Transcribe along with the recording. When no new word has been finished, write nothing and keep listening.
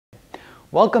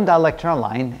Welcome to Electron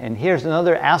Line, and here's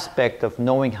another aspect of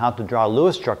knowing how to draw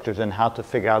Lewis structures and how to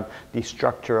figure out the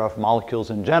structure of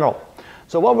molecules in general.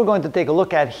 So what we're going to take a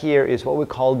look at here is what we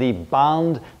call the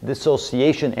bond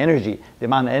dissociation energy, the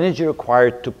amount of energy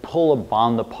required to pull a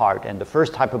bond apart. And the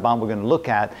first type of bond we're going to look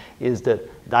at is the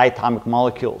diatomic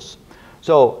molecules.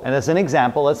 So, and as an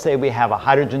example, let's say we have a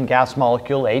hydrogen gas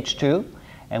molecule, H2,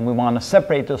 and we want to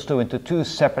separate those two into two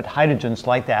separate hydrogens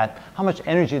like that. How much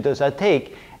energy does that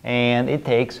take? And it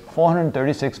takes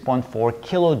 436.4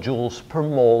 kilojoules per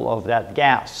mole of that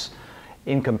gas.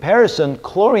 In comparison,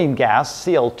 chlorine gas,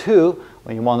 Cl2,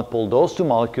 when you want to pull those two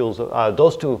molecules,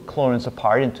 those two chlorines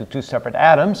apart into two separate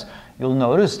atoms, you'll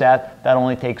notice that that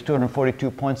only takes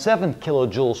 242.7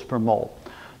 kilojoules per mole.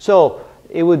 So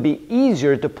it would be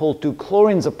easier to pull two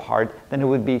chlorines apart than it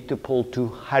would be to pull two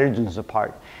hydrogens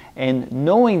apart. And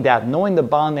knowing that, knowing the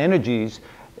bond energies,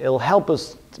 it'll help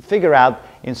us figure out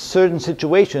in certain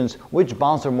situations which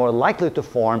bonds are more likely to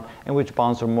form and which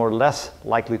bonds are more less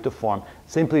likely to form,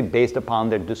 simply based upon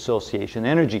their dissociation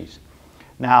energies.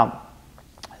 Now,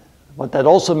 what that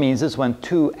also means is when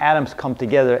two atoms come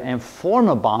together and form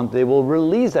a bond, they will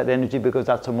release that energy because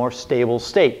that's a more stable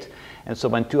state. And so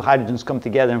when two hydrogens come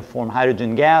together and form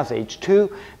hydrogen gas,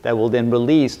 H2, that will then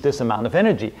release this amount of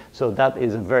energy. So that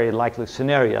is a very likely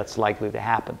scenario that's likely to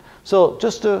happen. So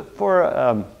just for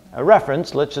a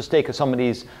reference, let's just take a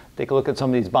look at some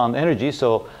of these bond energies.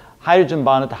 So hydrogen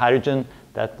bonded to hydrogen,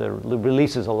 that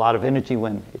releases a lot of energy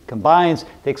when it combines,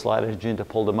 takes a lot of energy to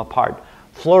pull them apart.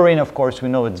 Fluorine, of course, we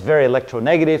know it's very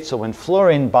electronegative, so when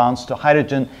fluorine bonds to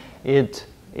hydrogen, it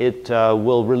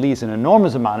will release an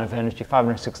enormous amount of energy,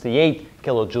 568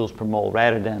 kilojoules per mole,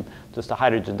 rather than just a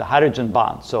hydrogen-to-hydrogen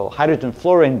bond. So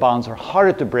hydrogen-fluorine bonds are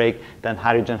harder to break than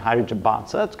hydrogen-hydrogen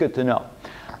bonds, so that's good to know.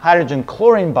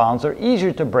 Hydrogen-chlorine bonds are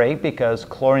easier to break because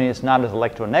chlorine is not as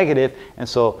electronegative and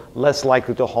so less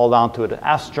likely to hold on to it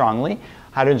as strongly.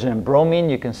 Hydrogen and bromine,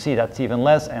 you can see that's even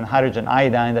less, and hydrogen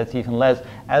iodine, that's even less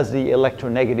as the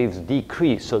electronegatives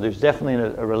decrease. So there's definitely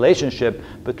a relationship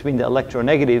between the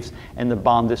electronegatives and the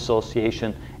bond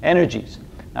dissociation energies.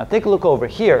 Now take a look over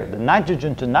here. The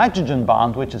nitrogen to nitrogen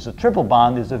bond, which is a triple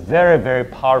bond, is a very, very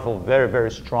powerful, very, very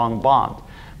strong bond.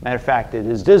 Matter of fact, it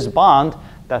is this bond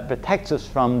that protects us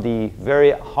from the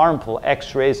very harmful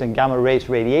X-rays and gamma rays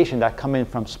radiation that come in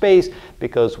from space,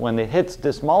 because when it hits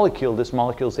this molecule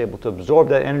is able to absorb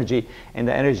that energy, and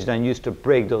the energy is then used to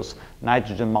break those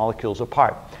nitrogen molecules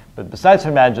apart. But besides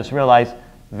from that, just realize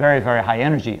very, very high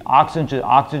energy.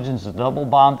 Oxygen is a double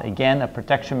bond, again, a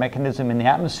protection mechanism in the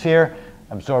atmosphere,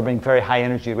 absorbing very high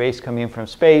energy rays coming in from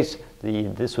space.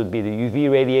 This would be the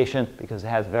UV radiation because it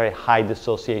has very high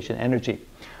dissociation energy.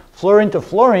 Fluorine to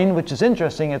fluorine, which is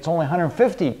interesting, it's only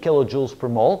 150 kilojoules per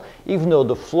mole, even though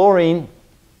the fluorine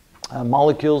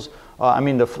molecules,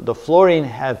 the fluorine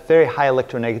have very high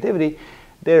electronegativity,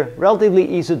 they're relatively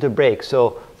easy to break.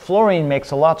 So fluorine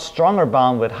makes a lot stronger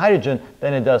bond with hydrogen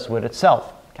than it does with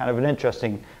itself. Kind of an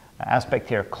interesting aspect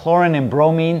here. Chlorine and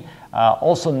bromine,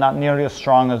 also not nearly as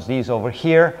strong as these over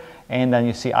here. And then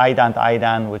you see iodine to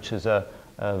iodine, which is a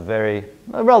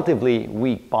relatively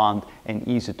weak bond and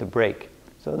easy to break.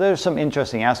 So there's some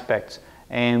interesting aspects,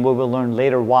 and we will learn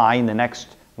later why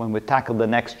when we tackle the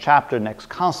next chapter, next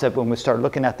concept, when we start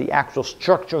looking at the actual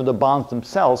structure of the bonds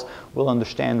themselves, we'll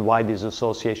understand why these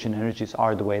association energies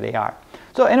are the way they are.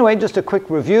 So anyway, just a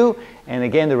quick review, and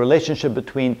again, the relationship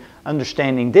between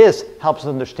understanding this helps us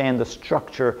understand the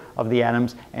structure of the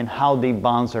atoms and how the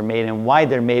bonds are made and why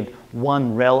they're made one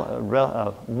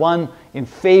in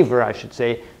favor, I should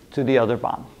say, to the other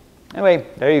bond. Anyway,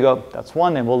 there you go. That's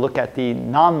one, and we'll look at the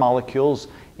non-molecules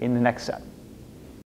in the next set.